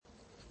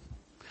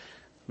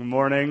Good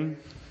morning.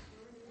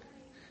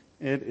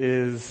 It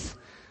is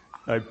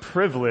a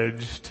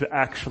privilege to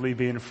actually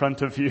be in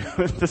front of you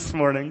this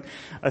morning.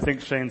 I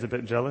think Shane's a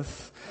bit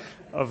jealous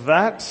of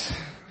that,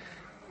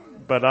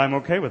 but I'm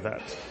okay with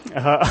that.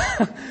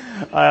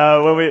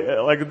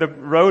 When the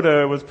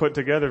rota was put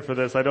together for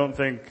this, I don't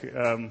think,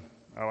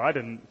 I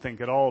didn't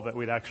think at all that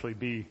we'd actually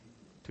be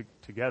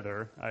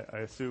together. I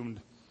assumed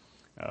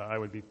I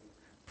would be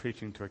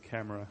preaching to a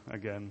camera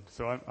again.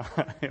 So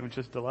I'm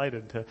just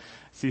delighted to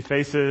see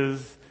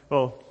faces,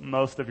 well,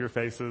 most of your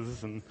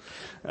faces and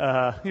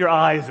your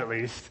eyes at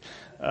least,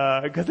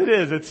 because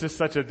it's just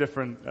such a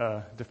different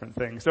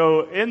thing.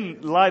 So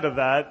in light of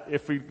that,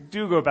 if we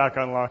do go back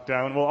on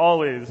lockdown, we'll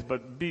always,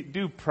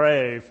 do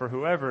pray for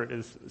whoever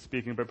is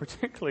speaking, but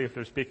particularly if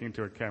they're speaking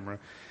to a camera.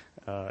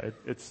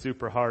 It's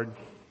super hard.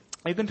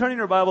 You've been turning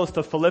your Bibles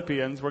to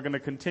Philippians. We're going to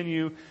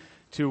continue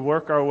to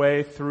work our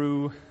way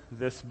through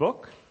this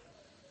book.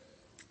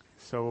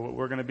 So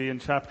we're going to be in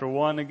chapter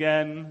 1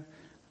 again.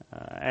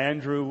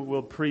 Andrew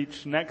will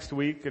preach next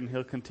week, and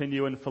he'll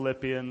continue in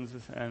Philippians.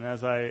 And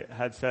as I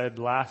had said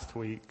last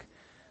week,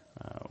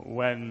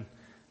 when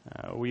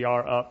we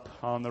are up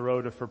on the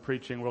road for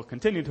preaching, we'll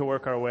continue to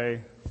work our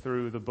way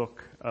through the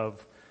book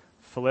of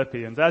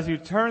Philippians. As you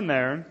turn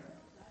there,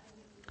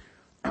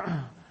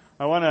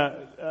 I want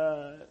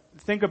to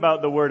think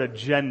about the word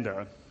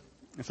agenda.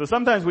 So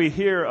sometimes we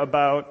hear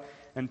about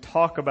and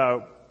talk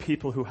about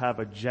people who have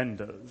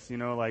agendas,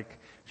 like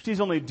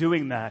she's only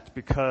doing that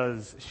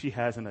because she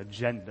has an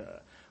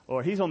agenda,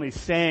 or he's only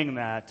saying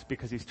that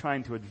because he's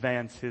trying to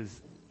advance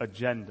his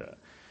agenda,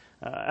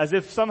 as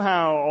if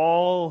somehow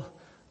all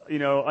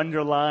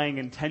underlying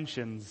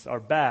intentions are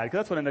bad. 'Cause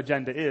that's what an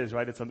agenda is,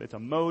 right? It's a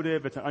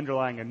motive, it's an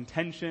underlying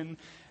intention,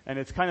 and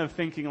it's kind of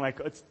thinking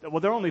like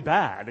they're only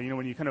bad.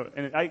 When you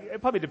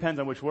it probably depends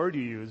on which word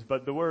you use,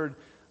 but the word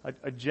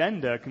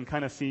agenda can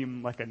kind of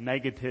seem like a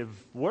negative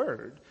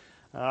word.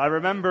 I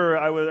remember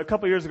a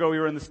couple years ago, we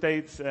were in the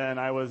States, and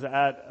I was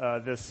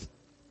at this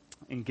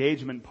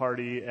engagement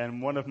party,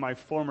 and one of my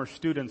former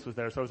students was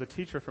there. So I was a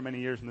teacher for many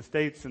years in the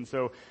States, and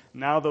so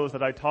now those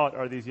that I taught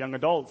are these young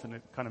adults, and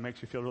it kind of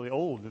makes you feel really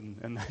old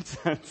in that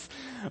sense.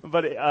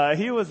 But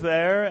he was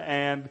there,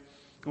 and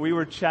we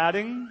were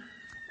chatting,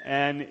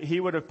 and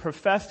he would have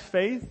professed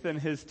faith in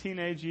his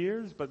teenage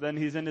years, but then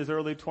he's in his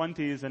early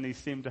 20s, and he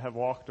seemed to have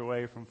walked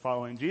away from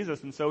following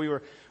Jesus. And so we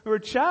were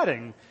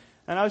chatting.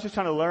 And I was just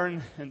trying to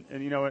learn,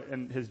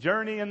 and his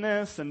journey in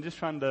this, and just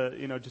trying to,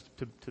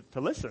 to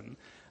listen.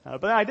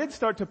 But then I did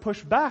start to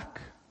push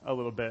back a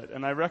little bit,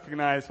 and I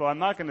recognized, I'm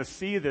not going to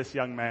see this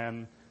young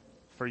man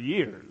for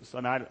years,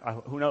 and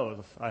who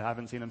knows? I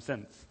haven't seen him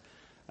since.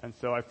 And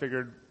so I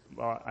figured,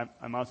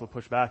 I might as well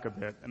push back a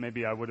bit, and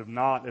maybe I would have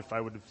not if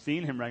I would have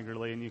seen him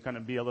regularly, and you kind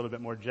of be a little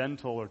bit more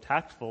gentle or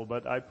tactful.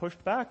 But I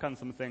pushed back on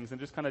some things and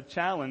just kind of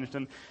challenged.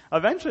 And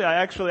eventually,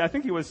 I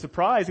think he was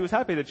surprised. He was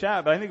happy to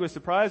chat, but I think he was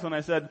surprised when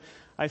I said,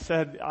 I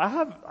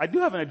do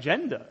have an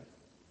agenda,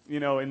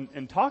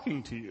 in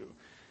talking to you,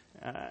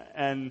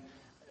 and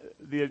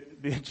the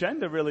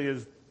agenda really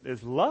is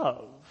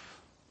love.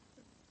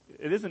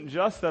 It isn't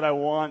just that I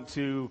want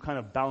to kind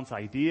of bounce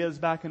ideas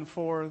back and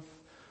forth,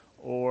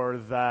 or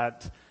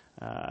that.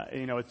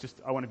 It's just,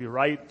 I want to be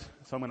right,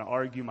 so I'm going to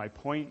argue my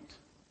point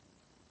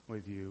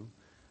with you.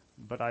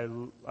 But I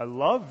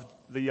love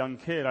the young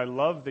kid, I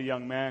love the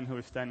young man who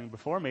is standing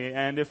before me,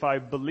 and if I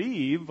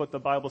believe what the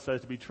Bible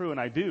says to be true, and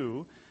I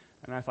do,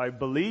 and if I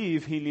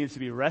believe he needs to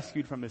be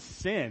rescued from his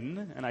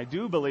sin, and I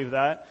do believe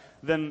that,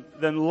 then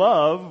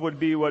love would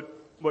be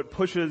what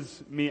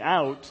pushes me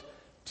out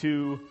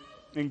to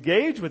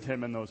engage with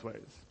him in those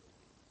ways,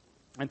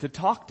 and to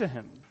talk to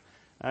him.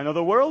 I know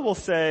the world will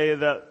say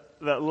that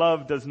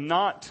love does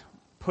not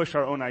push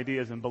our own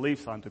ideas and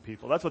beliefs onto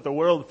people. That's what the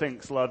world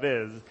thinks love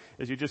is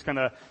you just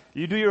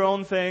you do your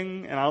own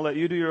thing, and I'll let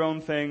you do your own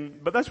thing.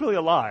 But that's really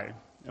a lie,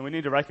 and we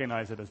need to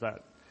recognize it as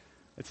that.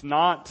 It's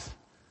not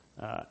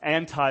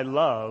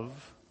anti-love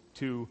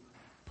to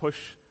push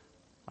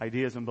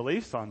ideas and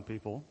beliefs on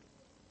people,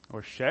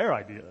 or share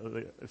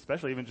ideas,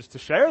 especially even just to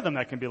share them.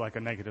 That can be like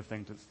a negative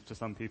thing to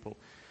some people.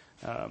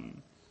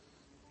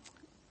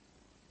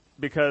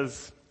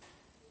 Because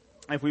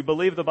if we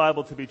believe the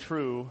Bible to be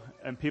true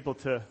and people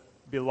to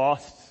be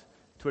lost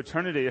to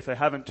eternity if they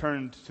haven't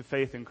turned to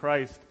faith in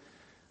Christ,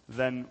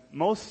 then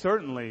most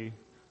certainly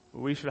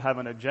we should have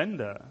an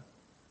agenda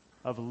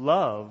of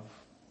love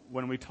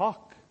when we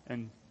talk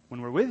and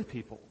when we're with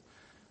people.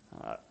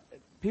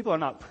 People are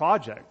not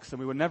projects, and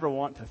we would never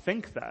want to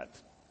think that.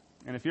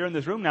 And if you're in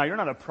this room now, you're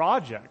not a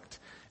project.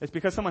 It's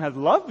because someone has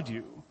loved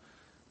you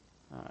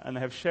and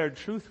they have shared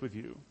truth with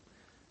you.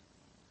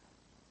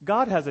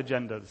 God has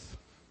agendas.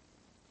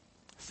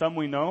 Some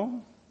we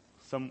know,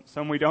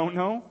 some we don't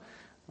know.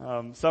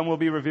 Some will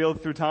be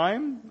revealed through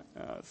time.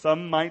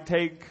 Some might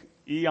take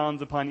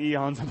eons upon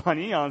eons upon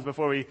eons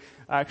before we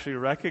actually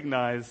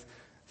recognize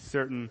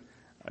certain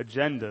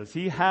agendas.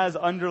 He has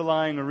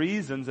underlying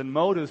reasons and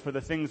motives for the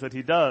things that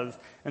he does.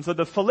 And so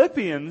the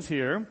Philippians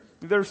here,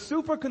 they're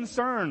super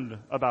concerned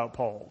about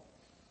Paul.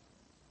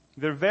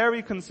 They're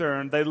very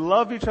concerned. They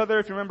love each other.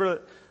 If you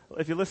remember,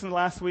 if you listened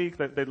last week,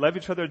 they love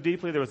each other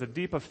deeply. There was a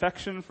deep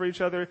affection for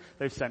each other.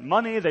 They've sent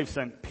money. They've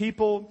sent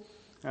people.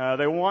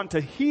 They want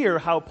to hear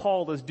how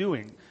Paul is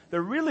doing.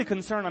 They're really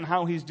concerned on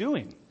how he's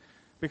doing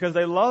because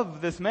they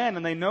love this man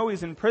and they know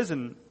he's in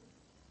prison.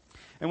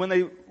 And when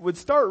they would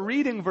start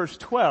reading verse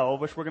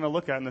 12, which we're going to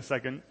look at in a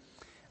second,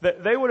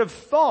 that they would have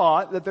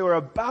thought that they were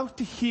about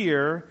to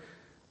hear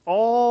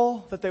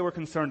all that they were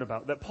concerned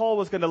about, that Paul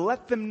was going to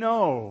let them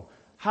know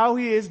how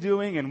he is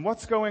doing and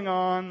what's going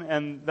on,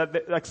 and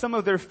that like some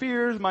of their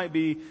fears might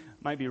be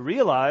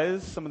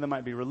realized, some of them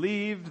might be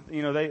relieved.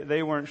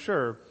 They weren't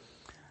sure.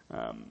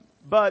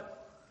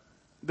 But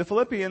the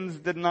Philippians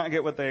did not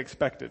get what they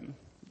expected.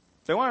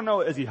 They want to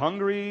know, is he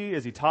hungry?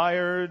 Is he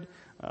tired?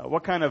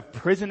 What kind of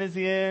prison is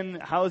he in?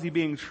 How is he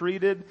being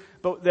treated?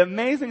 But the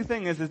amazing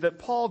thing is that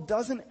Paul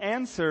doesn't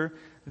answer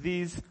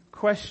these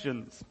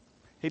questions.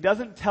 He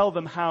doesn't tell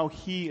them how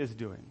he is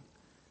doing.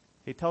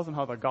 He tells them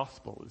how the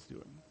gospel is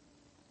doing.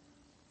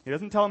 He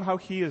doesn't tell them how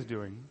he is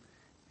doing.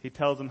 He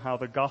tells them how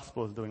the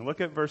gospel is doing. Look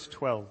at verse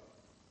 12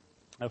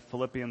 of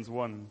Philippians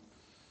 1.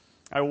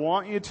 I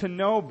want you to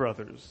know,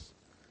 brothers,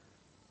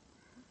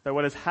 that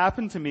what has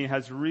happened to me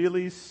has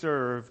really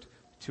served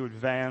to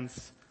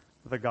advance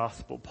the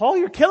gospel. Paul,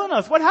 you're killing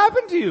us. What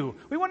happened to you?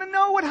 We want to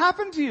know what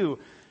happened to you.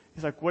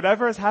 He's like,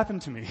 whatever has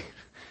happened to me.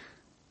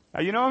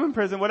 I'm in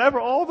prison.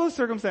 Whatever, all those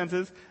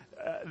circumstances,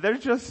 they're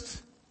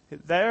just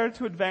there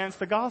to advance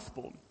the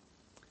gospel.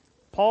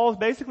 Paul's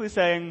basically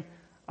saying,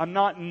 I'm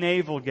not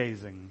navel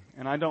gazing,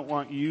 and I don't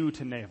want you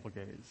to navel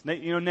gaze.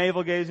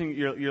 Navel gazing,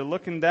 you're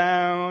looking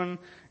down,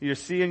 you're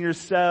seeing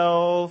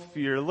yourself,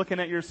 you're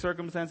looking at your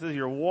circumstances,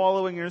 you're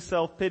wallowing in your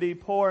self-pity.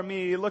 Poor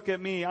me, look at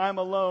me, I'm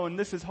alone,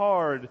 this is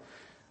hard.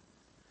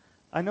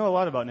 I know a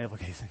lot about navel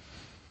gazing.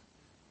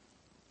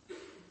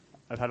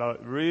 I've had a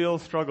real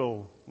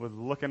struggle with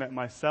looking at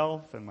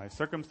myself and my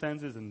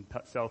circumstances and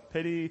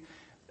self-pity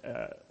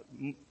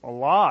a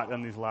lot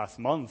in these last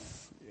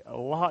months, a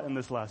lot in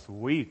this last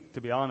week, to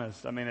be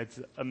honest. It's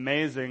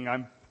amazing.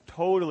 I'm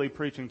totally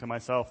preaching to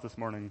myself this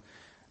morning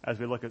as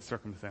we look at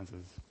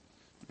circumstances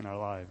in our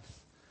lives.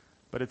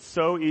 But it's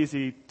so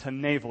easy to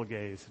navel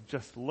gaze.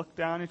 Just look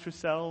down at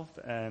yourself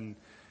and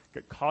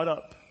get caught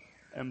up.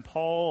 And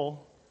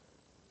Paul,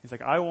 he's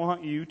like, I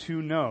want you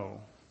to know,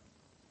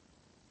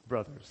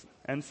 brothers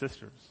and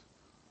sisters,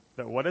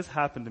 that what has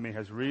happened to me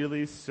has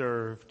really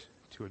served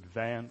to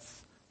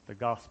advance the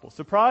gospel.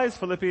 Surprise,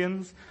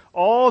 Philippians!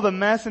 All the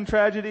mess and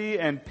tragedy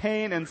and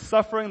pain and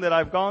suffering that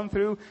I've gone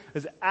through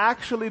has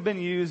actually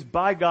been used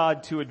by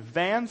God to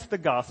advance the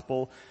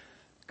gospel,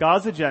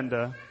 God's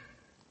agenda,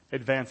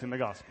 advancing the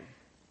gospel.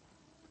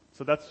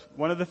 So that's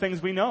one of the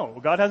things we know.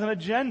 God has an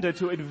agenda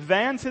to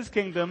advance His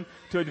kingdom,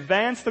 to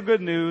advance the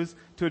good news,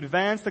 to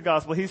advance the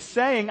gospel. He's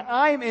saying,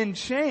 I'm in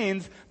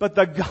chains, but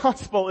the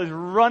gospel is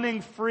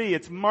running free.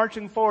 It's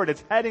marching forward.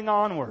 It's heading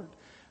onward.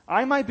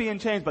 I might be in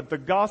chains, but the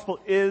gospel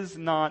is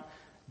not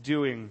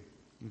doing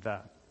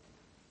that.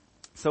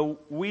 So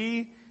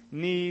we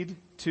need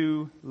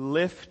to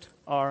lift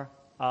our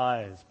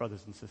eyes,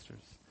 brothers and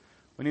sisters.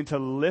 We need to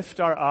lift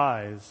our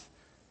eyes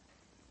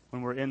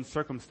when we're in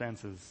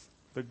circumstances,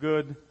 the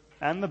good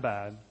and the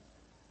bad,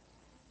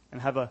 and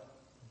have a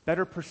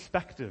better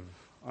perspective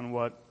on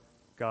what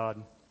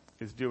God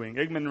is doing.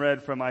 Igman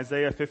read from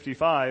Isaiah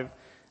 55,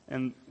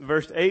 and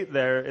verse 8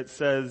 there, it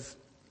says,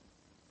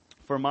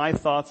 for my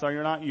thoughts are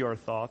not your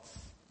thoughts,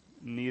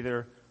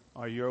 neither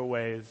are your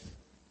ways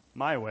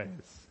my ways,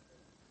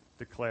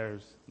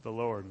 declares the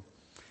Lord.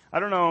 I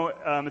don't know,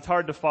 it's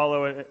hard to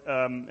follow it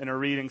in a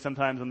reading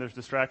sometimes when there's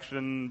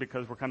distraction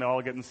because we're kind of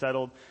all getting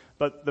settled.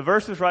 But the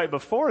verses right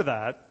before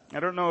that, I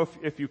don't know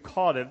if you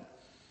caught it,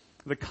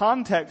 the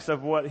context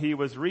of what he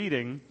was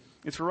reading,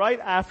 it's right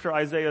after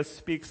Isaiah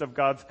speaks of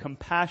God's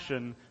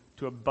compassion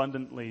to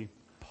abundantly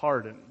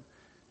pardon.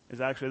 Is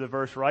actually the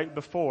verse right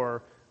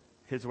before,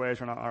 His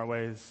ways are not our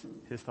ways,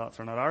 His thoughts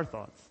are not our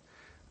thoughts.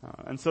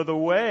 And so the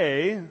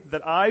way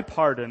that I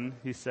pardon,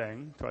 he's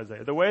saying to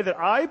Isaiah, the way that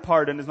I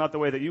pardon is not the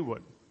way that you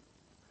would.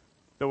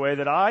 The way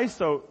that I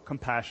show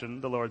compassion,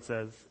 the Lord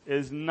says,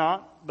 is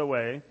not the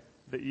way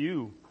that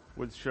you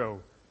would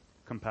show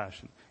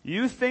compassion.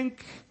 We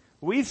think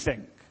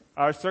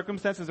our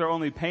circumstances are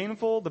only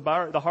painful,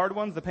 the hard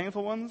ones, the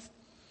painful ones.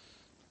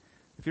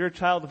 If you're a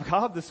child of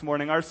God this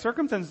morning, our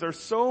circumstances are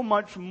so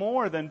much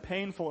more than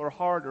painful or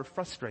hard or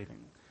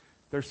frustrating.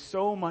 They're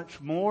so much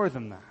more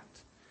than that.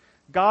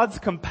 God's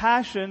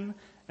compassion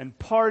and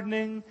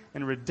pardoning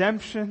and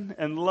redemption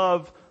and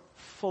love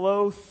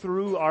flow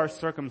through our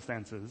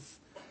circumstances,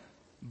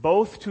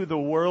 both to the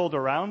world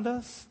around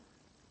us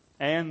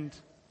and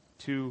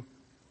to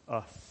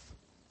us.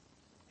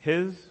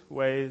 His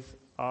ways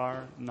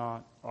are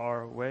not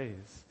our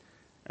ways.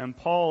 And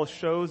Paul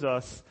shows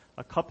us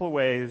a couple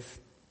ways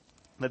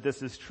that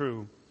this is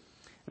true.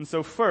 And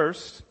so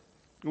first,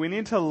 we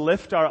need to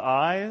lift our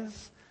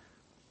eyes.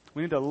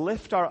 We need to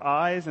lift our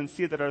eyes and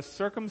see that our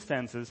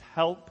circumstances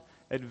help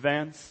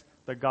advance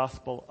the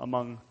gospel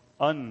among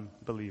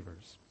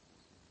unbelievers.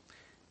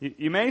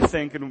 You may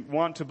think and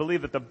want to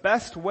believe that the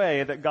best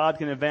way that God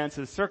can advance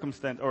his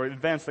circumstance or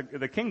advance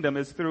the kingdom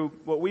is through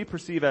what we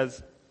perceive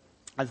as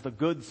the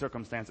good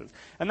circumstances.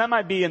 And that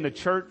might be in the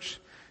church.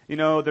 You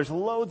know, there's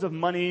loads of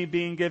money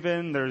being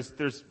given. There's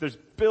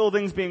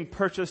buildings being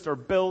purchased or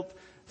built.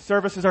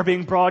 Services are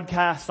being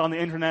broadcast on the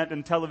internet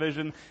and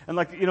television. And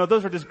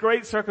those are just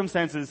great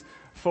circumstances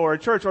for a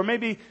church. Or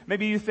maybe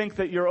you think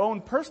that your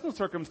own personal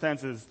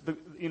circumstances,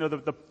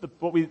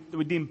 what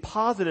we deem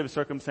positive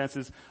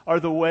circumstances, are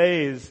the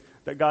ways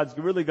that God's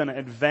really going to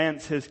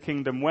advance his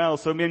kingdom well.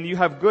 So, you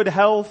have good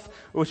health,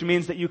 which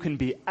means that you can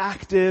be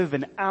active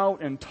and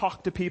out and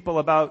talk to people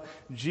about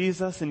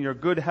Jesus in your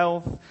good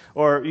health.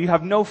 Or you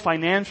have no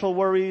financial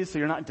worries, so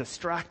you're not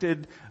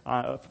distracted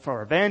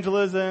for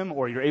evangelism,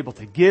 or you're able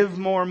to give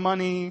more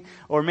money.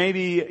 Or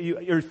maybe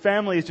your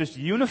family is just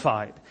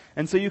unified,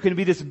 and so you can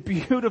be this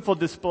beautiful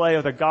display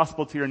of the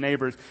gospel to your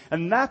neighbors.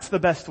 And that's the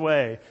best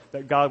way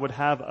that God would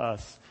have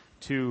us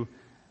to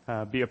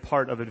be a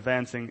part of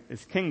advancing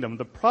his kingdom.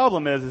 The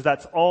problem is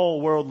that's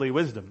all worldly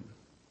wisdom.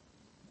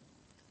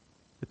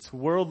 It's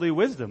worldly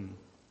wisdom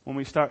when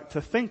we start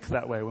to think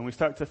that way, when we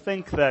start to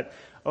think that,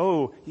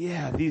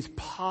 these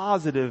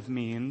positive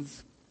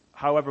means,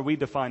 however we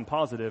define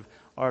positive,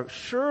 are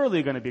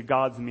surely going to be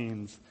God's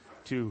means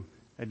to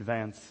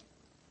advance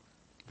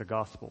the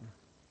gospel.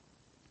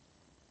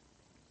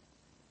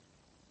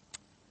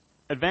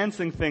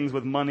 Advancing things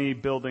with money,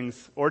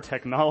 buildings, or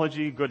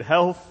technology, good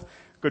health,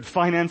 good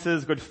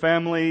finances, good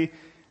family,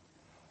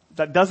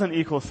 that doesn't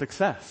equal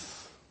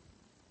success.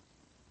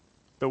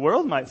 The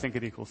world might think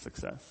it equals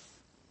success,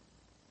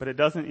 but it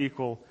doesn't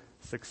equal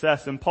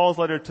success. In Paul's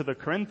letter to the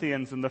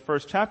Corinthians in the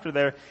first chapter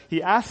there,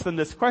 he asks them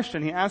this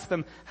question. He asks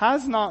them,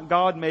 has not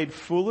God made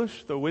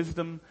foolish the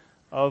wisdom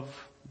of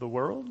the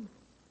world?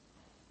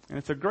 And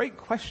it's a great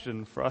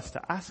question for us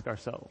to ask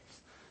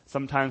ourselves.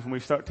 Sometimes when we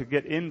start to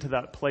get into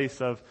that place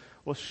of,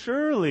 well,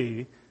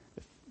 surely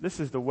this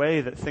is the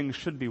way that things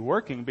should be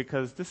working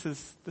because this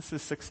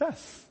is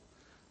success.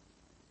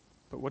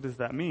 But what does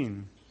that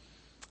mean?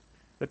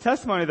 The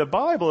testimony of the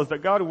Bible is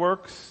that God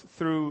works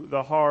through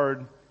the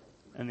hard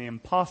and the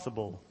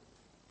impossible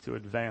to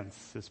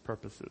advance his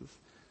purposes.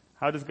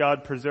 How does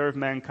God preserve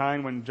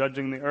mankind when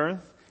judging the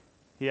earth?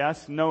 He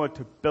asks Noah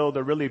to build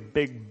a really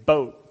big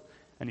boat,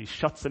 and he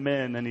shuts him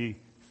in, and he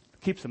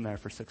keeps him there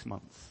for 6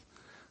 months.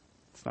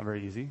 It's not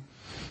very easy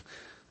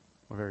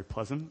or very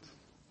pleasant.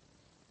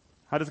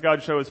 How does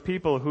God show his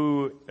people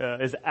who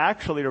is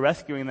actually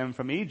rescuing them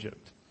from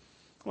Egypt?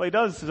 Well, he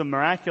does some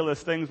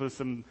miraculous things with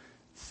some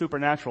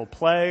supernatural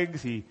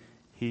plagues. He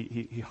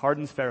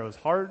hardens Pharaoh's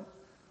heart.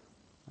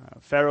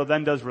 Pharaoh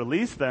then does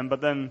release them,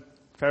 but then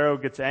Pharaoh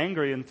gets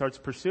angry and starts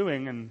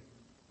pursuing. And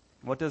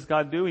what does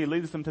God do? He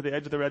leads them to the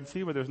edge of the Red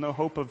Sea where there's no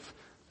hope of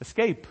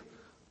escape.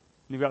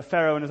 And you've got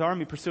Pharaoh and his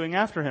army pursuing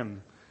after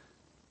him.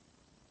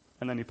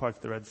 And then he parts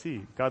the Red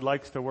Sea. God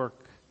likes to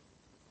work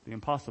the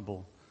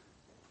impossible.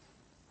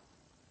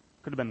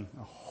 Could have been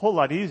a whole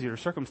lot easier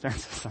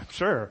circumstances, I'm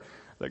sure,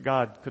 that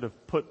God could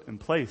have put in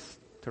place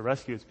to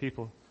rescue his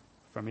people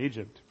from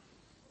Egypt.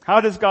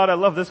 How does God, I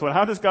love this one,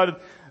 how does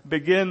God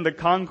begin the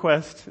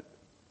conquest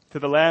to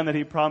the land that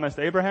he promised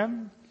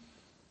Abraham?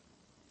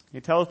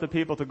 He tells the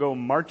people to go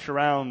march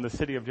around the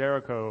city of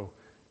Jericho,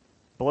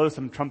 blow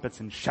some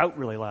trumpets and shout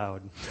really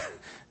loud.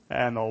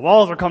 And the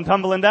walls will come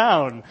tumbling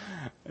down.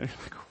 And you're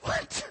like,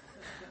 what?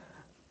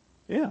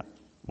 Yeah.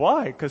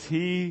 Why? Because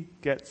he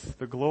gets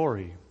the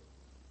glory.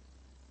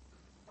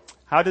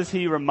 How does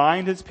he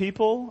remind his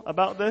people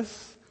about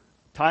this?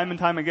 Time and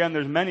time again,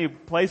 there's many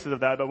places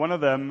of that, but one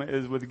of them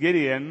is with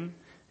Gideon.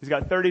 He's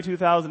got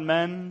 32,000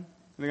 men, and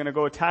they're going to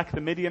go attack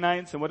the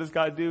Midianites, and what does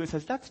God do? He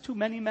says, that's too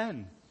many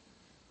men.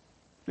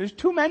 There's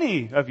too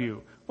many of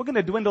you. We're going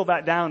to dwindle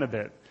that down a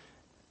bit.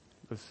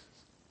 It goes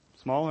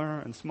smaller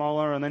and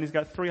smaller, and then he's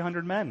got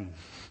 300 men.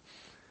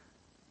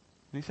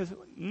 And he says,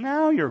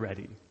 now you're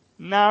ready.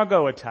 Now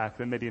go attack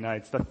the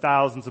Midianites, the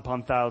thousands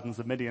upon thousands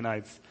of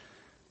Midianites.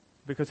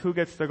 Because who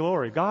gets the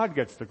glory? God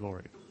gets the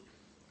glory.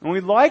 And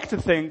we like to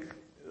think,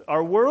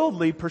 our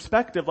worldly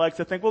perspective likes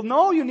to think, well,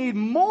 no, you need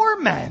more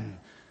men.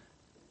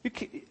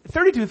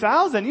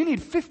 32,000, you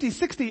need 50,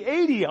 60,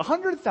 80,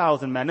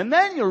 100,000 men. And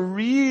then you're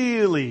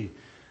really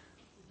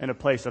in a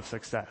place of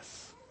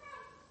success.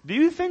 Do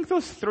you think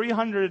those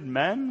 300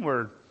 men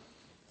were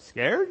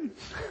scared?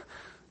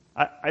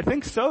 I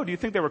think so. Do you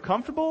think they were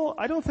comfortable?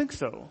 I don't think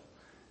so.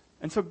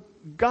 And so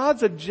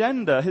God's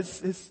agenda,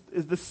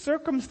 the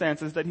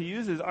circumstances that he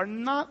uses are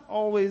not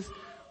always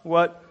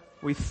what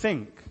we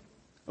think.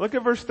 Look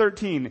at verse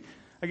 13.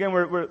 Again,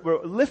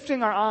 we're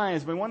lifting our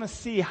eyes. We want to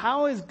see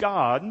how is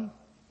God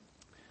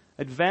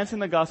advancing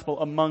the gospel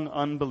among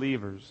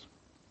unbelievers.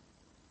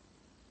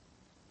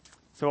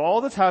 So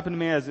all that's happened to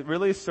me has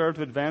really served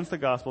to advance the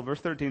gospel,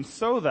 verse 13,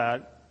 so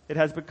that it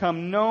has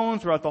become known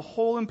throughout the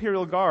whole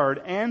imperial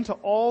guard and to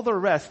all the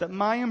rest that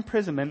my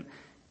imprisonment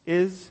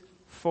is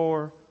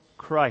for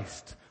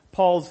Christ.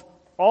 Paul's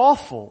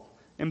awful,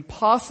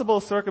 impossible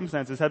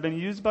circumstances have been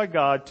used by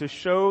God to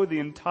show the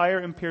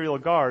entire imperial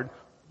guard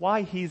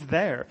why he's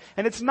there.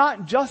 And it's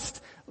not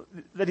just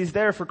that he's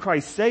there for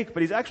Christ's sake,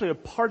 but he's actually a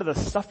part of the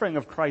suffering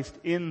of Christ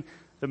in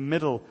the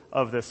middle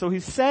of this. So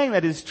he's saying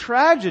that his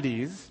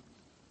tragedies,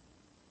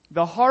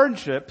 the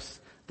hardships,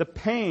 the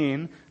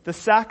pain, the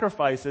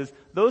sacrifices,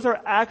 those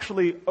are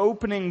actually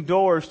opening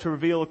doors to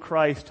reveal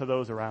Christ to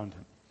those around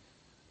him.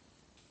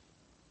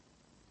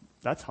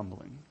 That's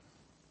humbling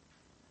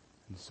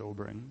and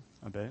sobering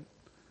a bit.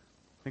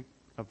 Think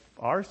of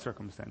our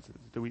circumstances.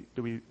 Do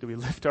we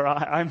lift our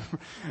eye? I'm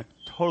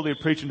totally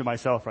preaching to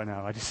myself right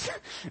now. It's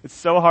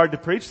so hard to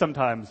preach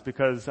sometimes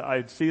because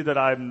I see that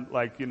I'm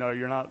like, you're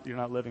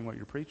not living what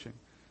you're preaching.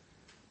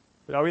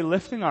 But are we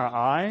lifting our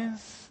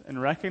eyes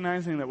and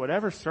recognizing that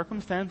whatever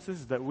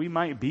circumstances that we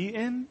might be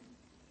in,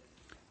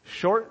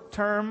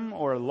 short-term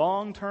or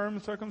long-term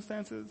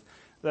circumstances,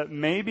 that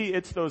maybe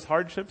it's those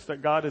hardships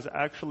that God is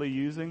actually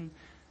using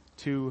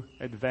to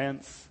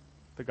advance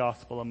the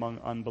gospel among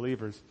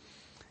unbelievers?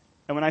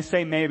 And when I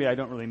say maybe, I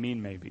don't really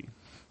mean maybe.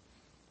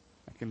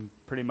 I can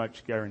pretty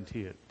much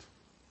guarantee it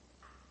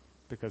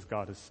because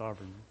God is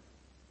sovereign.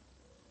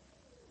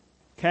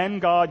 Can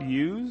God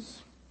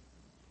use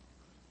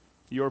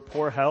your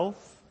poor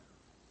health,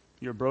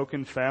 your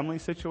broken family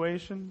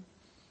situation,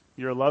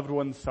 your loved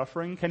one's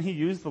suffering? Can he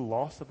use the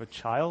loss of a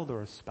child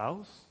or a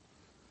spouse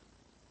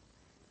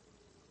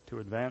to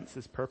advance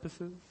his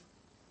purposes?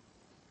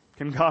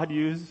 Can God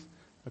use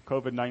a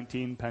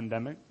COVID-19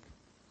 pandemic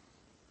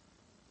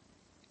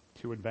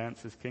to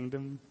advance his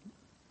kingdom?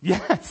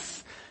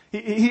 Yes!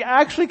 He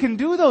actually can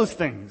do those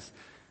things.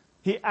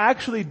 He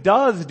actually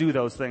does do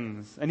those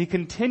things, and he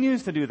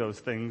continues to do those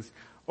things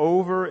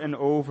over and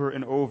over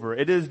and over.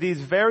 It is these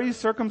very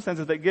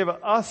circumstances that give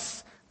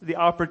us the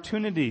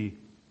opportunity,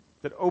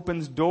 that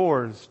opens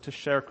doors to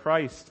share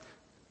Christ,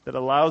 that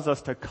allows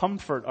us to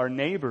comfort our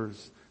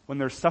neighbors when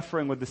they're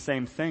suffering with the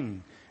same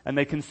thing, and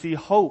they can see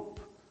hope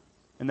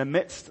in the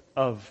midst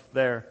of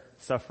their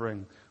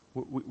suffering.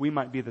 We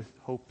might be the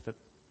hope that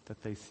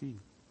they see.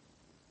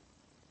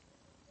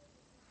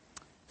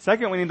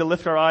 Second, we need to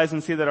lift our eyes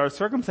and see that our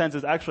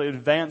circumstances actually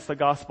advance the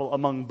gospel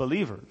among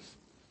believers.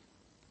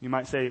 You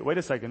might say, wait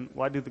a second,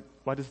 why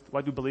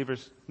do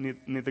believers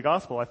need the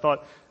gospel? I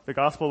thought the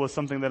gospel was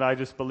something that I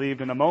just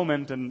believed in a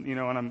moment and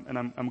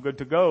I'm good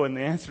to go. And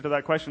the answer to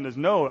that question is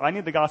no, I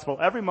need the gospel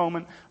every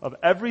moment of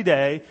every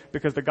day,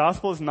 because the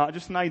gospel is not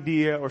just an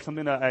idea or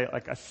something that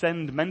I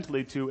ascend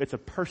mentally to, it's a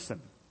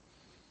person.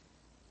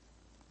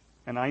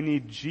 And I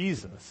need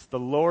Jesus. The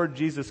Lord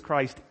Jesus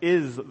Christ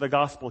is the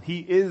gospel. He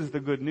is the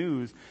good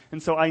news.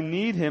 And so I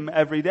need him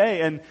every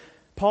day. And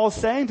Paul's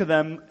saying to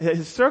them,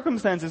 his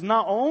circumstances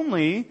not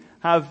only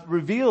have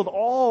revealed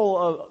all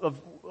of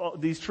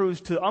these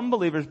truths to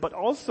unbelievers, but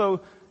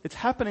also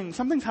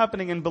something's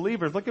happening in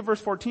believers. Look at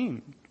verse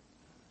 14.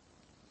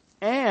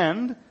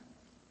 And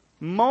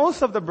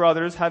most of the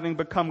brothers, having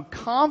become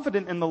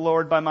confident in the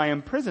Lord by my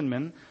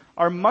imprisonment,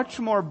 are much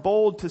more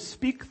bold to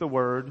speak the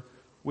word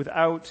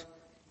without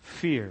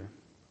fear.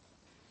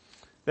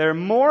 They're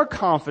more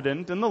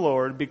confident in the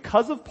Lord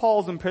because of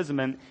Paul's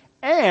imprisonment,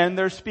 and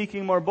they're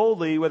speaking more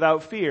boldly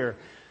without fear.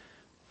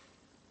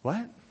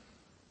 What?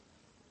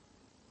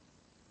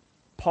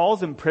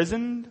 Paul's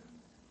imprisoned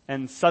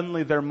and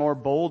suddenly they're more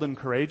bold and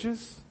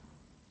courageous?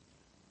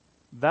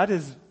 That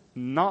is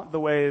not the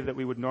way that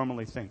we would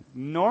normally think.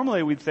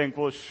 Normally we'd think,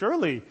 well,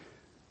 surely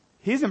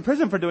he's in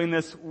prison for doing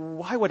this.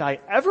 Why would I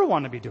ever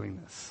want to be doing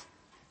this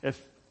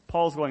if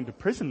Paul's going to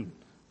prison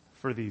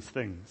for these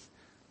things?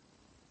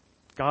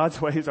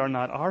 God's ways are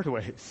not our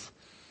ways.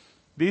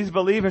 These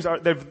believers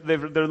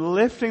they're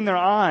lifting their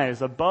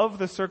eyes above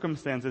the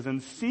circumstances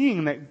and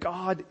seeing that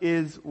God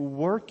is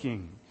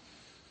working.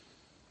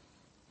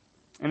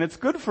 And it's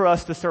good for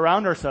us to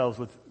surround ourselves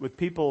with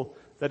people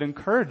that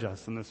encourage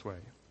us in this way.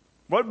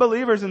 What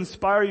believers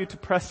inspire you to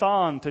press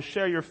on, to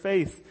share your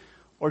faith,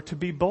 or to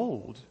be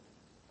bold?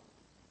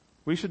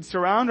 We should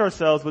surround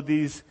ourselves with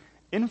these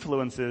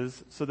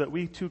influences so that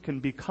we too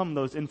can become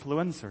those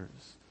influencers,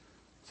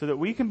 so that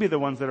we can be the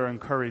ones that are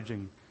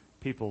encouraging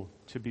people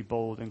to be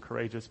bold and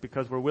courageous,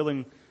 because we're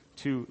willing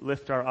to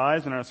lift our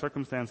eyes in our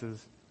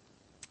circumstances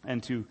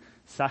and to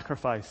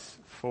sacrifice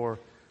for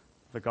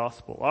the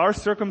gospel. Our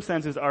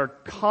circumstances are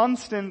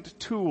constant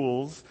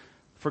tools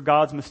for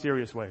God's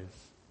mysterious ways.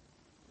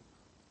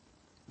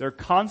 They're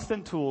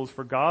constant tools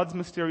for God's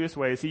mysterious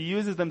ways. He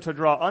uses them to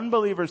draw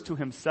unbelievers to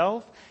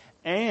himself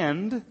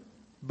and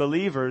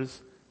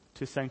believers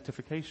to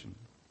sanctification.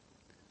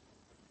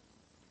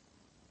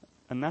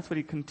 And that's what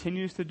he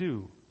continues to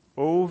do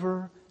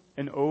over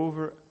and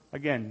over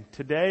again.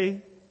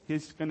 Today,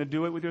 he's going to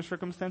do it with your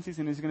circumstances,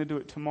 and he's going to do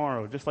it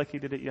tomorrow, just like he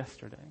did it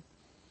yesterday.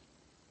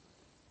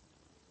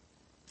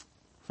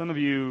 Some of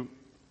you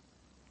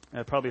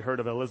have probably heard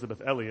of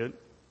Elisabeth Elliot.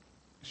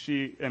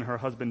 She and her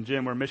husband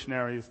Jim were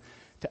missionaries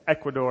to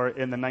Ecuador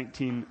in the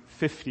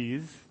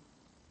 1950s.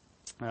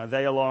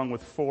 They, along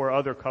with 4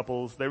 other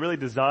couples, they really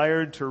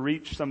desired to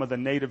reach some of the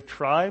native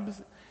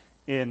tribes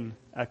in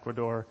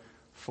Ecuador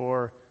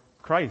for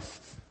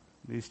Christ.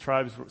 These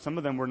tribes, some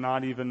of them were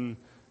not even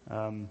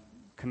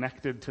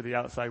connected to the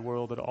outside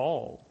world at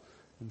all.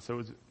 And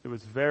so it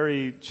was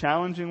very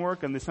challenging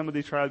work, and some of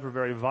these tribes were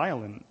very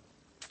violent.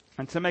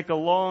 And to make a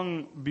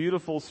long,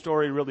 beautiful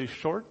story really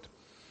short,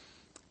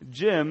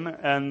 Jim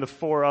and the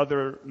 4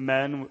 other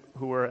men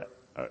who were,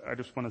 I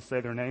just want to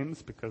say their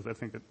names because I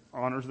think it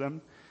honors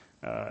them,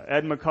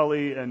 Ed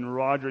McCully and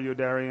Roger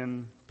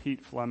Youderian,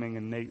 Pete Fleming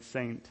and Nate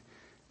Saint,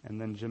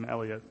 and then Jim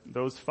Elliott.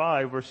 Those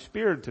 5 were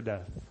speared to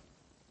death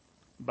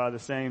by the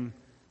same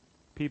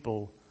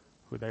people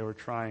who they were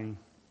trying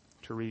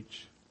to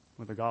reach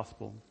with the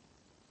gospel.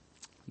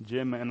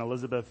 Jim and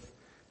Elizabeth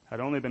had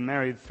only been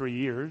married 3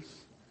 years.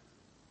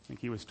 I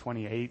think he was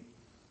 28.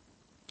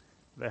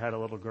 They had a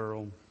little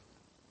girl.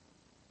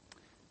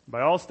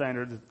 By all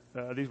standards,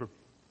 these were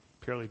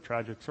purely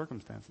tragic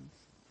circumstances.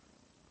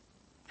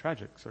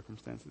 Tragic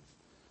circumstances.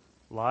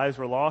 Lives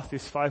were lost.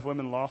 These 5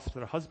 women lost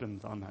their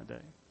husbands on that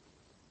day.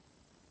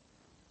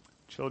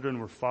 Children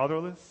were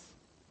fatherless.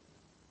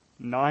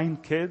 9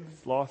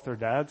 kids lost their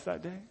dads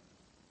that day.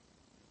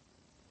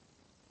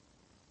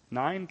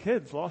 9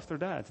 kids lost their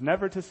dads,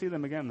 never to see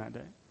them again that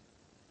day.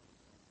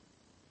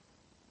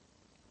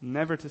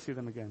 Never to see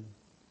them again.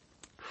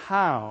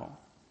 How?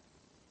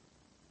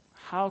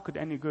 How could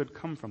any good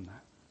come from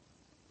that?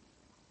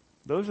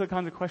 Those are the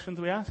kinds of questions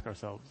we ask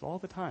ourselves all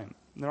the time.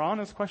 And they're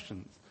honest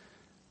questions.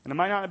 And it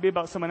might not be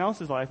about someone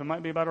else's life, it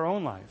might be about our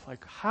own life.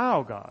 Like,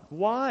 how, God?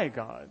 Why,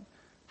 God?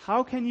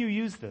 How can you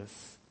use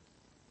this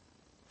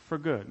for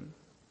good?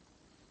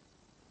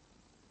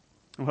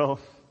 Well,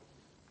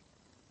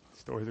 the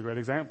story's a great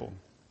example.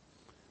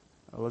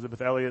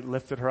 Elizabeth Elliot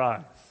lifted her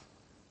eyes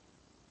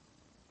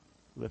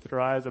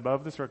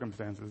above the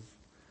circumstances,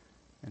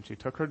 and she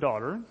took her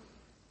daughter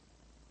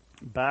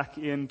back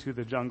into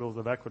the jungles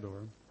of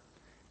Ecuador,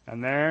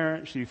 and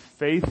there she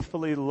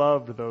faithfully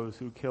loved those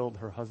who killed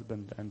her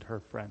husband and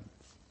her friends.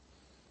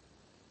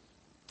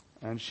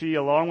 And she,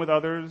 along with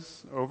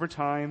others, over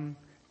time,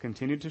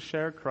 continued to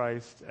share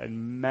Christ,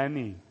 and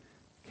many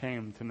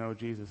came to know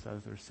Jesus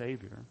as their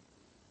Savior.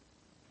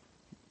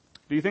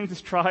 Do you think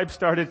this tribe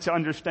started to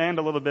understand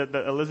a little bit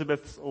that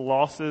Elizabeth's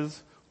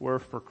losses were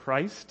for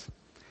Christ?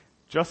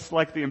 Just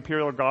like the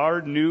Imperial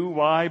Guard knew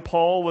why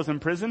Paul was in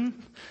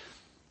prison?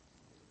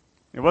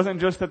 It wasn't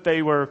just that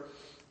they were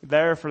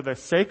there for the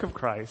sake of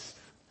Christ.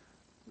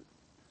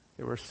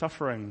 They were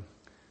suffering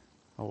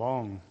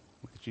along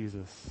with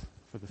Jesus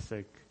for the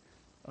sake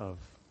of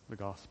the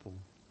gospel.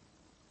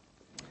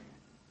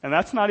 And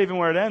that's not even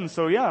where it ends.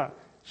 So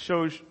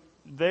shows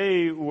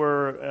they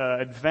were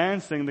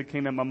advancing the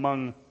kingdom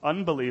among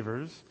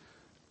unbelievers,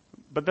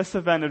 but this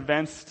event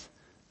advanced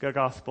the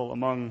gospel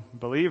among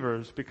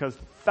believers because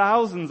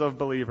thousands of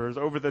believers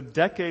over the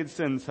decades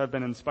since have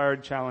been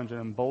inspired, challenged, and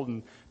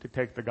emboldened to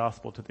take the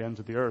gospel to the ends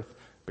of the earth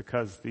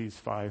because these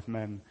 5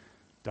 men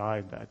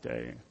died that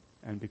day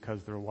and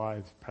because their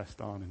wives pressed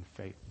on in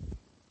faith.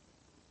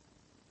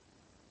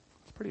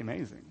 It's pretty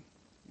amazing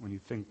when you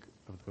think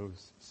of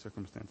those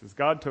circumstances.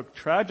 God took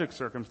tragic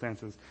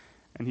circumstances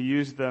and He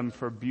used them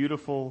for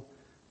beautiful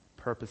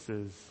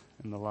purposes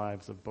in the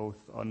lives of both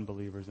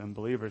unbelievers and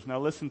believers. Now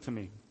listen to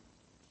me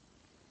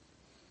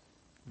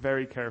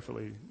very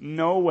carefully.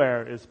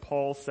 Nowhere is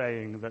Paul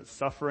saying that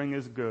suffering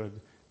is good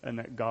and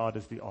that God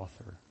is the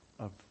author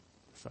of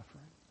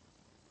suffering.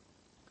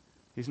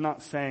 He's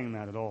not saying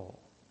that at all.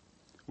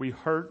 We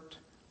hurt,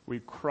 we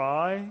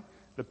cry,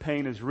 the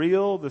pain is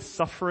real, the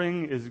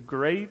suffering is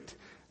great,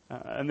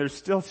 and there's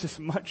still just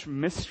much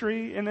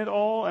mystery in it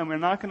all, and we're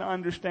not going to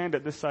understand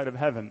it this side of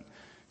heaven.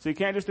 So you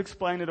can't just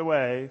explain it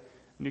away,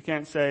 and you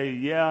can't say,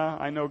 yeah,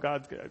 I know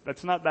God's good.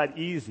 That's not that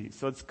easy.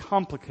 So it's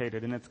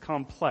complicated and it's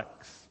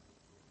complex.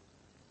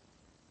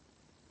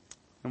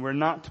 And we're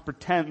not to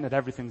pretend that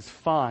everything's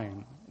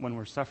fine when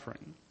we're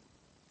suffering.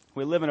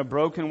 We live in a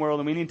broken world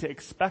and we need to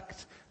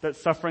expect that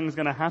suffering is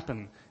going to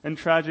happen and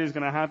tragedy is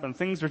going to happen.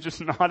 Things are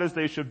just not as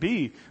they should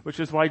be, which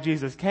is why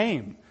Jesus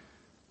came.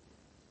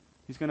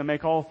 He's going to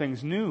make all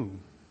things new.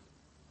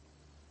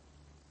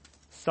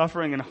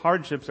 Suffering and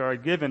hardships are a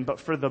given, but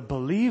for the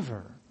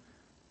believer,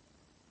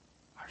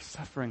 our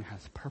suffering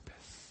has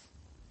purpose.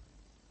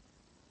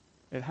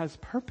 It has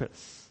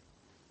purpose.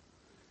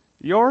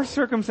 Your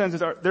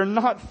circumstances they're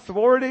not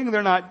thwarting,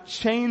 they're not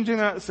changing,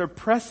 they're not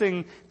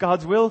suppressing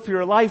God's will for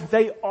your life.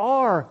 They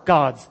are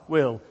God's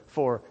will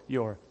for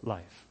your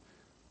life.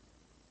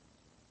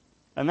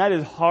 And that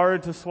is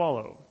hard to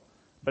swallow.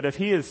 But if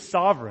He is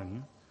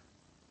sovereign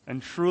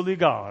and truly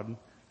God,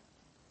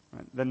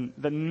 then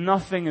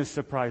nothing is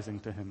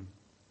surprising to Him.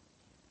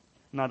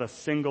 Not a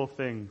single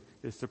thing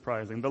is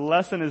surprising. The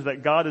lesson is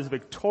that God is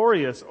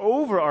victorious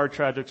over our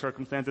tragic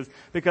circumstances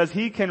because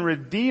He can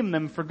redeem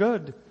them for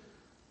good.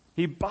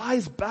 He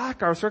buys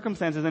back our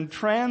circumstances and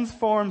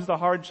transforms the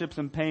hardships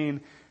and pain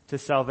to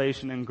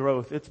salvation and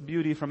growth. It's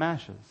beauty from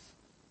ashes.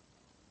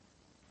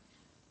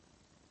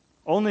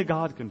 Only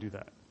God can do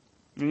that.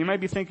 And you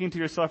might be thinking to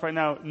yourself right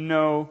now,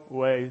 no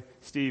way,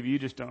 Steve, you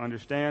just don't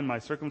understand. My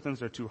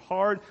circumstances are too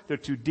hard, they're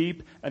too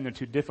deep, and they're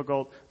too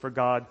difficult for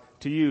God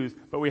to use.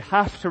 But we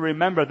have to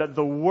remember that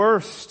the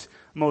worst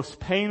most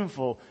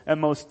painful, and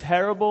most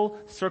terrible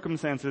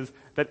circumstances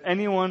that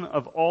anyone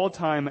of all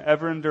time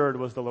ever endured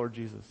was the Lord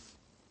Jesus.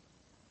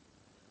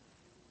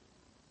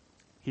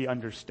 He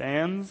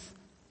understands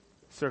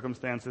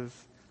circumstances.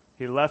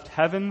 He left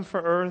heaven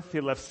for earth.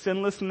 He left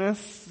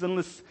sinlessness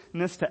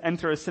to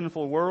enter a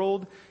sinful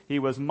world. He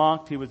was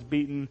mocked. He was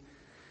beaten.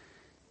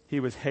 He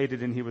was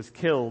hated, and he was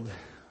killed.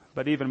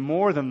 But even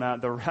more than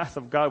that, the wrath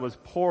of God was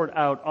poured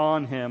out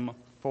on him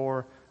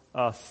for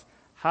us.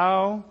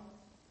 How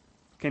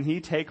can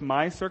he take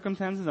my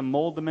circumstances and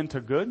mold them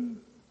into good?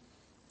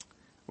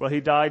 Well,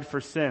 he died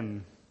for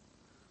sin.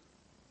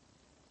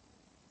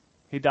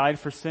 He died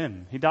for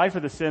sin. He died for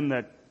the sin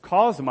that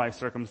caused my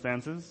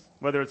circumstances,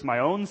 whether it's my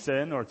own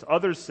sin or it's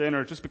others' sin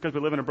or just because we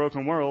live in a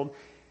broken world.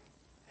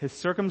 His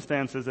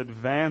circumstances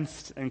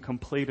advanced and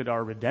completed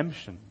our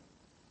redemption.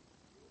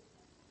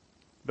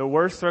 The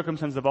worst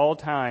circumstances of all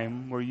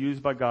time were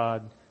used by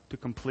God to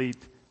complete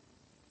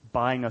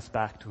buying us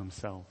back to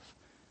himself.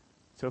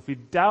 So if we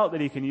doubt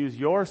that he can use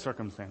your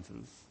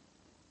circumstances,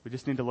 we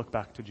just need to look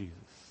back to Jesus.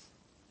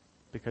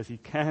 Because he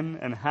can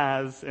and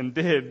has and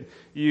did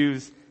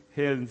use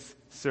his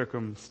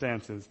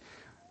circumstances.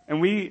 And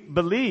we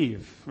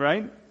believe,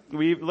 right?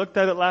 We looked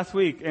at it last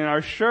week and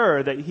are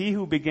sure that he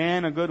who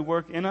began a good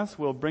work in us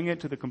will bring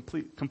it to the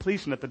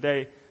completion at the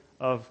day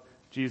of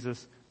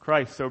Jesus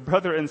Christ. So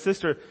brother and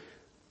sister,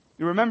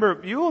 you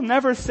remember, you will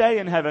never say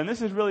in heaven,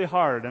 this is really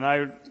hard, and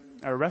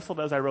I wrestled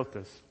as I wrote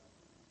this.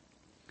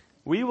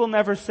 We will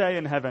never say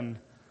in heaven,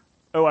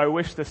 oh, I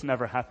wish this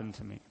never happened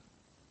to me.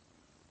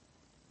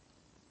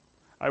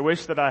 I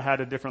wish that I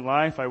had a different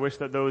life. I wish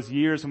that those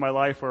years of my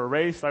life were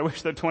erased. I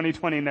wish that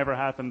 2020 never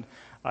happened.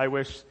 I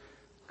wish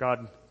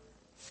God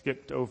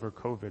skipped over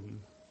COVID.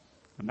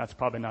 And that's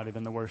probably not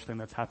even the worst thing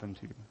that's happened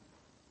to you.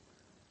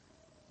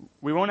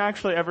 We won't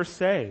actually ever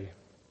say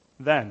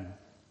then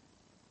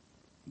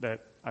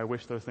that I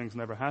wish those things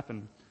never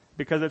happened.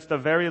 Because it's the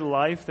very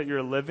life that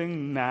you're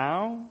living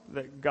now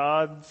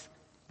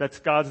that's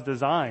God's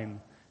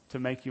design to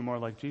make you more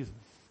like Jesus.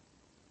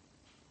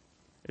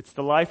 It's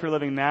the life you're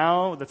living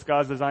now that's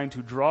God's design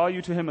to draw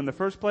you to him in the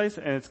first place,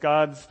 and it's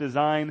God's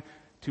design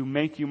to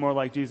make you more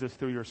like Jesus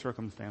through your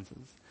circumstances.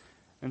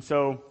 And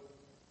so,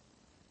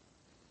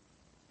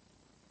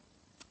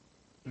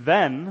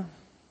 then,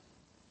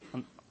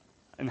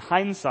 in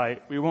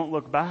hindsight, we won't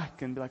look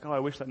back and be like, oh, I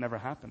wish that never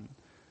happened.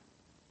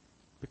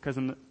 Because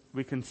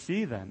we can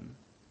see then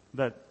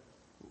that,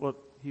 well,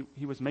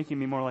 he was making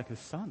me more like his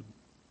son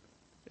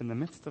in the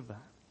midst of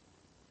that.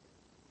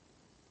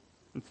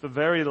 It's the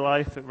very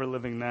life that we're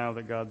living now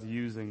that God's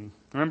using.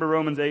 Remember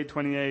Romans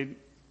 8:28?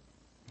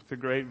 It's a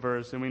great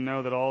verse, and we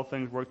know that all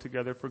things work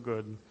together for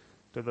good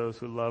to those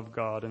who love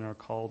God and are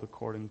called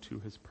according to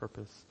his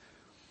purpose.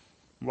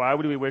 Why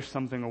would we wish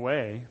something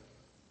away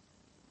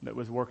that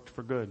was worked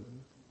for good?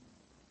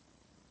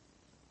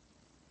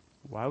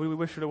 Why would we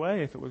wish it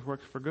away if it was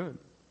worked for good?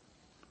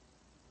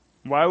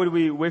 Why would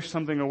we wish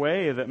something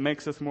away that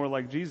makes us more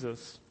like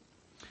Jesus?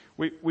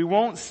 We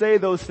won't say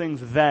those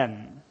things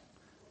then.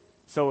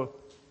 So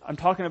I'm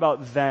talking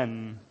about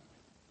then,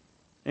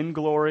 in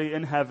glory,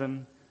 in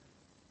heaven.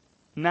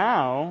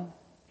 Now,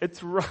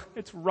 it's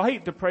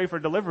right to pray for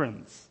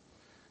deliverance.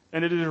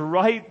 And it is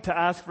right to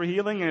ask for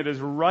healing, and it is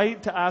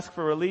right to ask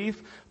for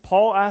relief.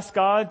 Paul asked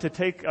God to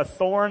take a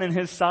thorn in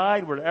his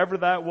side, wherever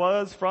that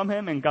was, from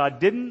him, and God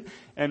didn't.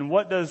 And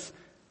what does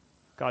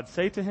God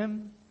say to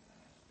him?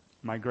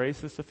 My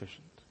grace is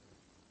sufficient.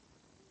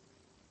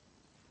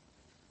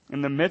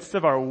 In the midst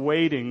of our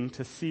waiting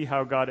to see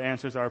how God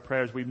answers our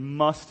prayers, we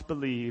must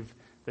believe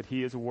that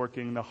he is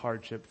working the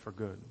hardship for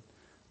good.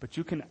 But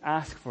you can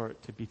ask for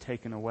it to be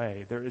taken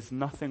away. There is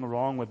nothing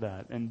wrong with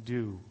that, and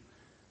do.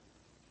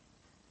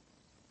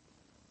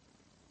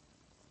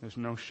 There's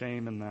no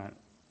shame in that.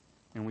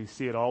 And we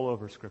see it all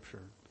over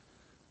Scripture,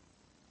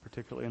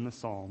 particularly in the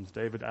Psalms.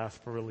 David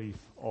asked for relief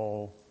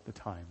all the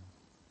time.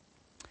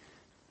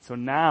 So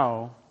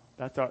now,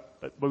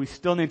 but we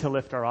still need to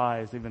lift our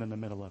eyes even in the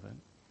middle of it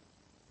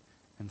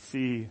and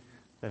see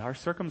that our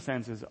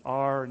circumstances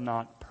are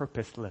not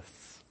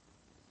purposeless.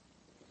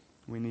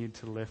 We need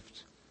to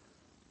lift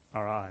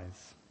our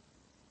eyes.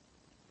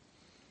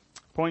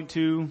 Point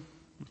 2,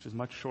 which is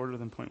much shorter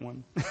than point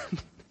 1.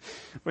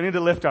 We need to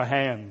lift our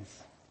hands.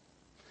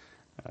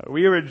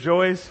 We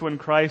rejoice when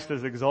Christ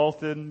is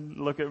exalted.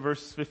 Look at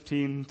verse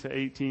 15 to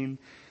 18.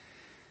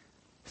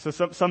 So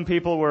some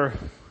people are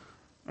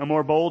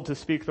more bold to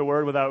speak the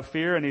word without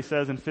fear, and he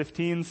says in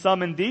 15,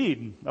 some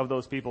indeed of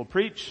those people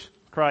preach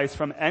Christ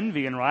from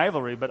envy and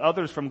rivalry, but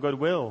others from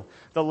goodwill.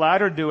 The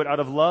latter do it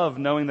out of love,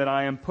 knowing that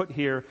I am put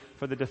here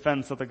for the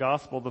defense of the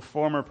gospel. The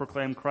former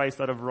proclaim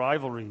Christ out of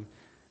rivalry,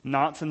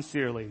 not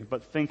sincerely,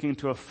 but thinking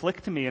to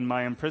afflict me in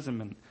my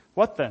imprisonment.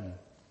 What then?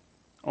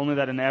 Only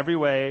that in every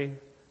way,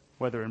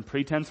 whether in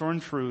pretense or in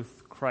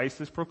truth,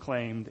 Christ is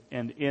proclaimed,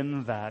 and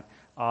in that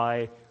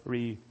I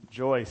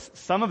rejoice.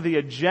 Some of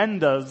the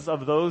agendas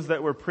of those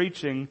that were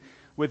preaching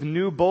with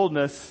new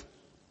boldness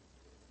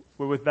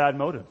were with bad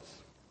motives.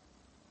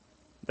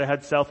 They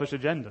had selfish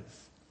agendas.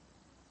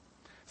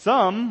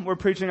 Some were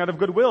preaching out of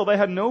goodwill. They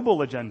had noble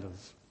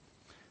agendas.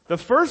 The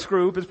first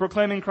group is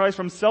proclaiming Christ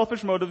from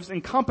selfish motives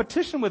in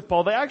competition with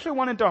Paul. They actually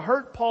wanted to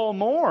hurt Paul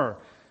more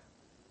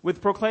with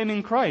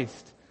proclaiming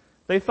Christ.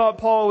 They thought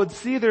Paul would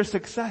see their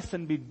success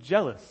and be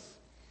jealous.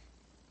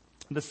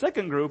 The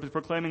second group is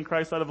proclaiming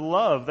Christ out of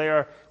love. They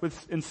are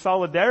in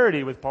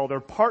solidarity with Paul. They're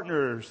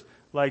partners,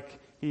 like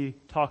he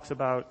talks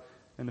about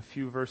in a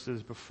few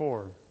verses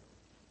before.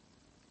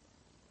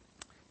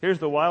 Here's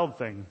the wild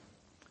thing.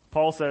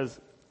 Paul says,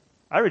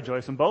 I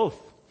rejoice in both.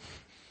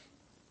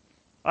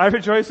 I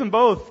rejoice in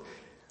both.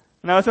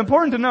 Now it's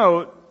important to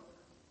note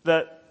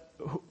that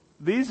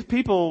these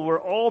people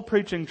were all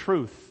preaching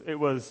truth. It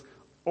was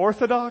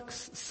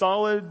orthodox,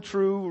 solid,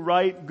 true,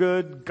 right,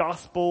 good,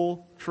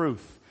 gospel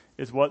truth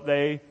is what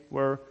they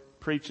were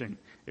preaching.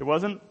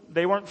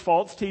 They weren't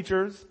false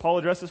teachers. Paul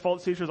addresses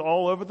false teachers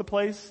all over the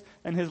place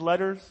in his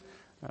letters.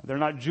 They're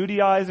not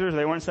Judaizers.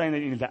 They weren't saying that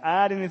you need to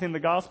add anything to the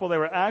gospel. They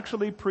were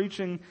actually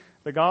preaching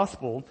the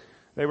gospel.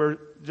 They were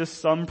just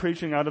some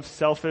preaching out of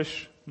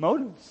selfish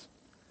motives.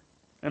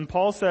 And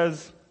Paul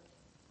says,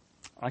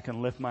 I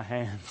can lift my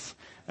hands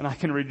and I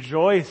can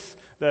rejoice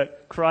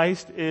that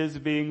Christ is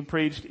being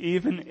preached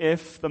even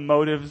if the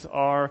motives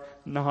are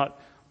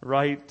not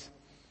right.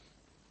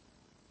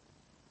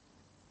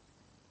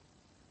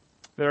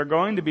 There are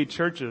going to be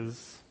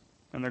churches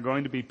and there are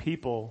going to be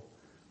people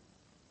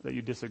that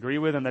you disagree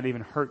with and that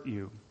even hurt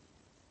you.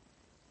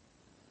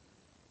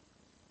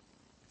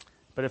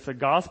 But if the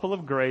gospel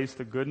of grace,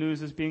 the good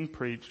news is being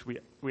preached,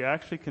 we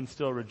actually can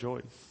still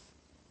rejoice.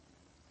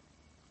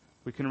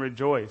 We can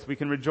rejoice. We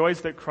can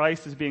rejoice that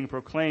Christ is being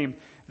proclaimed.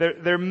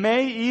 There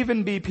may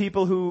even be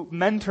people who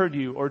mentored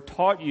you or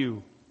taught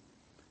you,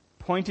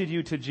 pointed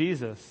you to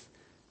Jesus,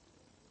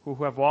 who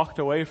have walked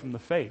away from the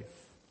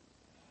faith.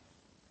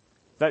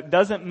 That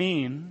doesn't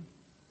mean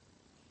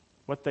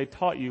what they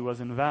taught you was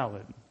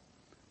invalid.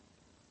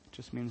 It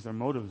just means their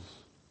motives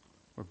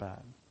were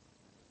bad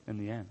in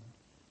the end.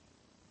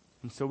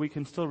 And so we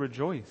can still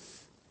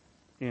rejoice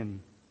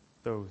in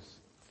those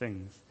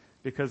things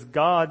because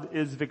God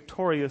is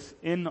victorious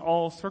in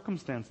all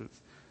circumstances.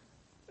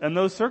 And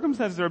those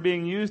circumstances are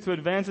being used to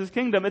advance His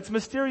kingdom. It's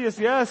mysterious,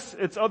 yes.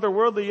 It's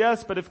otherworldly,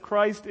 yes. But if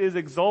Christ is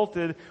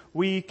exalted,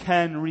 we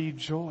can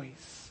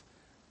rejoice.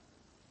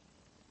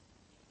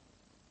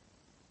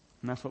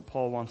 And that's what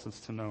Paul wants us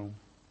to know.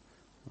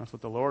 That's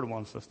what the Lord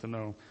wants us to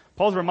know.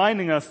 Paul's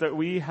reminding us that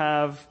we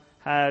have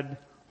had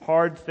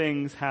hard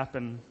things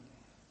happen.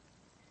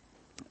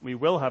 We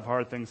will have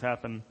hard things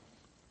happen.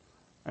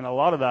 And a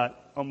lot of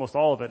that, almost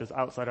all of it, is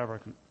outside of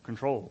our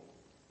control.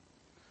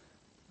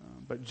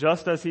 But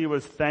just as he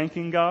was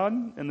thanking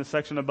God in the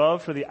section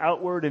above for the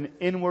outward and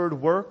inward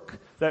work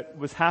that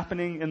was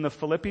happening in the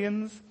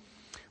Philippians,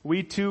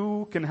 we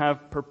too can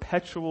have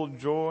perpetual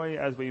joy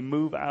as we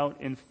move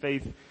out in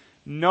faith,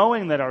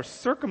 knowing that our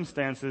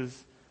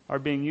circumstances are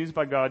being used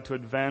by God to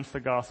advance the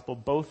gospel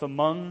both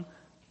among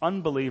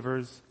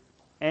unbelievers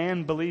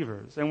and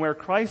believers. And where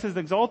Christ is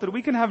exalted,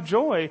 we can have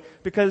joy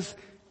because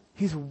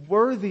He's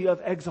worthy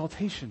of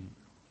exaltation.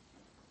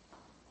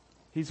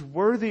 He's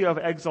worthy of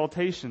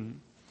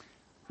exaltation.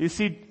 You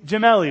see,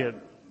 Jim Elliot,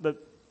 the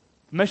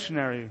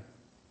missionary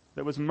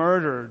that was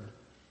murdered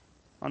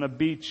on a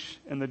beach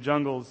in the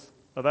jungles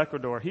of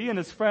Ecuador, he and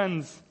his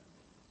friends,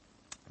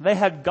 they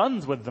had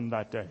guns with them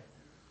that day.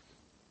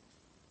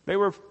 They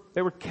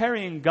were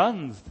carrying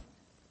guns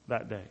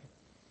that day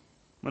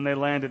when they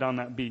landed on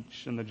that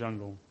beach in the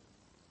jungle.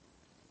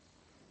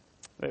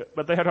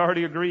 But they had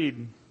already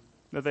agreed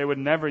that they would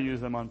never use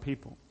them on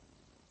people.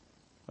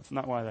 That's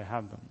not why they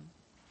had them.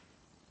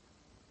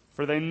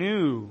 For they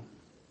knew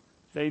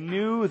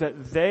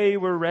that they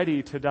were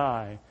ready to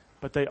die,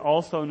 but they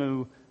also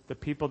knew the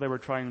people they were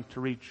trying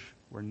to reach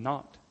were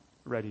not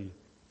ready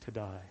to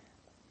die.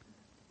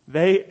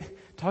 They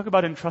talk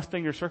about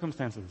entrusting your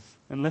circumstances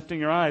and lifting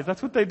your eyes.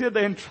 That's what they did.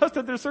 They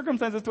entrusted their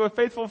circumstances to a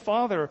faithful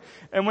Father.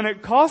 And when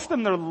it cost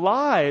them their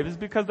lives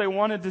because they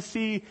wanted to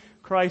see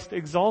Christ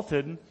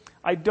exalted,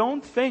 I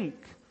don't think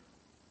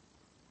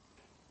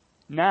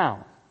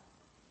now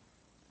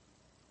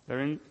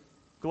they're in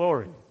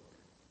glory.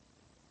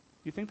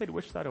 You think they'd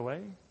wish that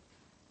away?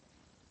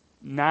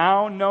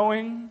 Now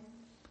knowing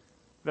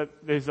that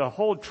there's a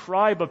whole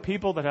tribe of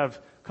people that have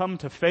come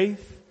to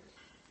faith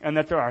and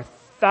that there are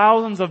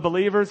thousands of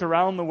believers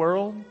around the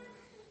world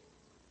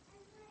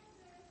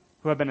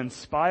who have been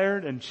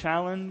inspired and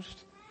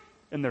challenged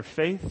in their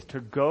faith to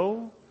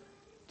go,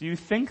 do you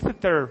think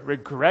that they're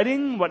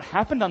regretting what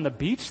happened on the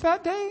beach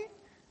that day?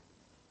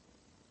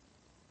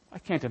 I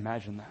can't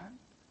imagine that.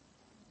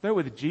 They're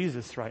with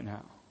Jesus right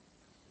now.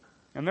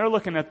 And they're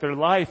looking at their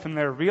life and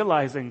they're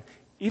realizing,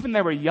 even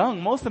they were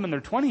young, most of them in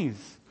their 20s.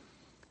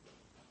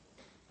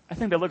 I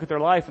think they look at their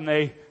life and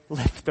they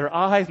lift their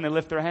eyes and they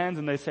lift their hands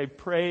and they say,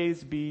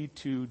 praise be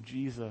to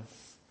Jesus.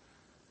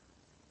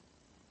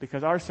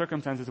 Because our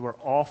circumstances were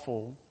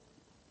awful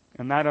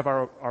and that of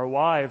our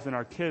wives and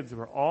our kids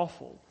were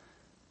awful.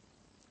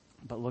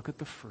 But look at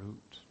the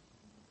fruit.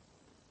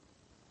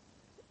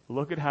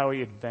 Look at how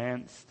He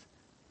advanced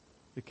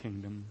the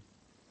kingdom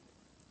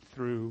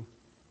through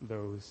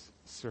those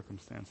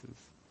circumstances.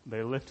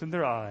 They lifted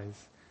their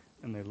eyes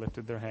and they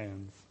lifted their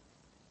hands.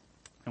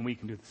 And we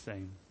can do the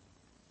same.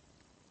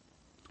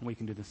 We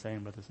can do the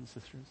same, brothers and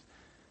sisters.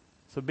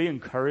 So be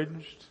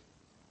encouraged.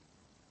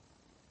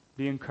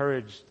 Be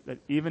encouraged that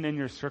even in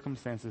your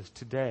circumstances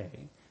today,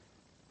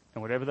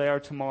 and whatever they are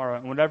tomorrow,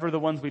 and whatever the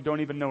ones we don't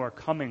even know are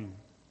coming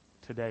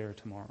today or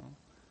tomorrow,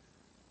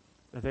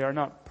 that they are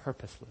not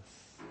purposeless,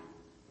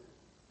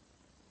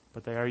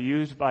 but they are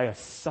used by a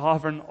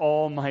sovereign,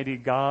 almighty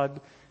God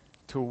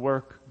to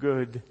work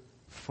good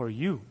for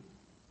you.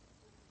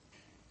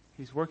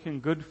 He's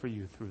working good for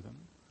you through them.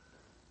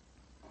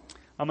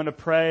 I'm going to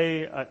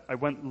pray. I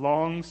went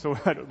long, so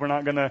we're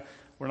not going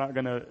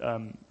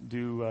to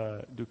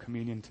do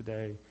communion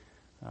today.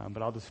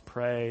 But I'll just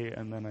pray,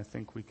 and then I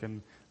think we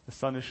can. The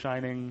sun is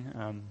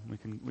shining.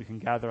 We can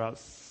gather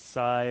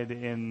outside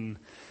in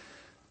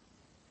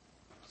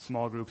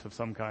small groups of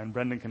some kind.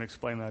 Brendan can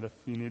explain that if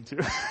you need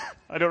to.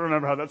 I don't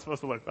remember how that's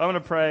supposed to look. I'm going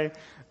to pray,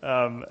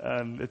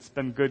 and it's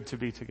been good to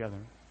be together.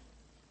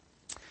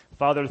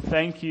 Father,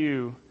 thank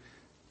you,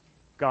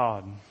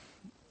 God,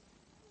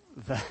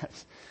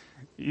 that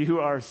you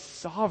are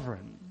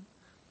sovereign.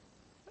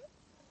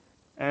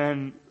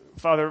 And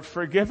Father,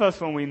 forgive us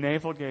when we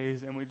navel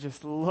gaze and we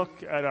just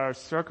look at our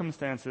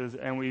circumstances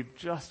and we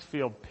just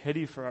feel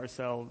pity for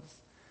ourselves,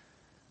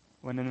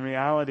 when in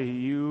reality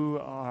you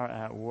are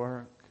at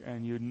work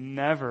and you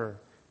never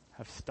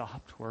have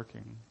stopped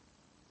working.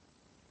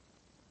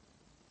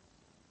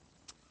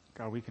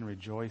 God, we can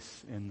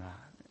rejoice in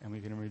that, and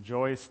we can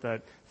rejoice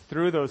that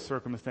through those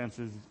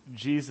circumstances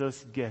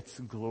Jesus gets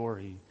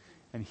glory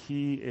and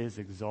he is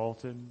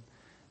exalted.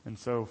 And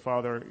so,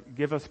 Father,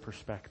 give us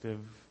perspective.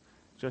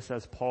 Just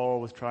as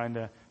Paul was trying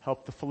to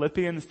help the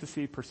Philippians to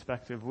see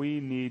perspective, we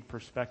need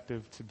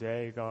perspective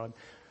today, God.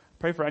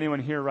 Pray for anyone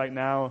here right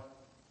now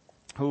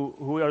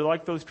who are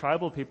like those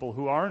tribal people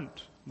who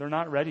they're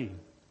not ready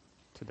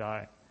to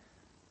die.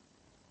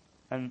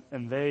 And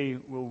they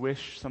will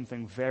wish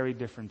something very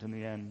different in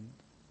the end.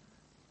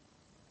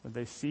 When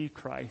they see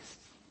Christ,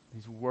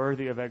 he's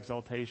worthy of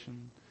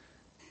exaltation.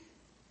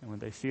 And when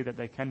they see that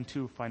they can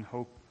too find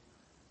hope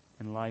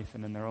in life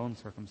and in their own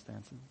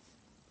circumstances.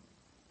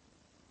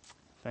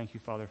 Thank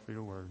you, Father, for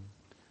your word.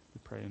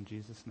 We pray in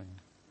Jesus' name.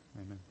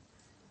 Amen.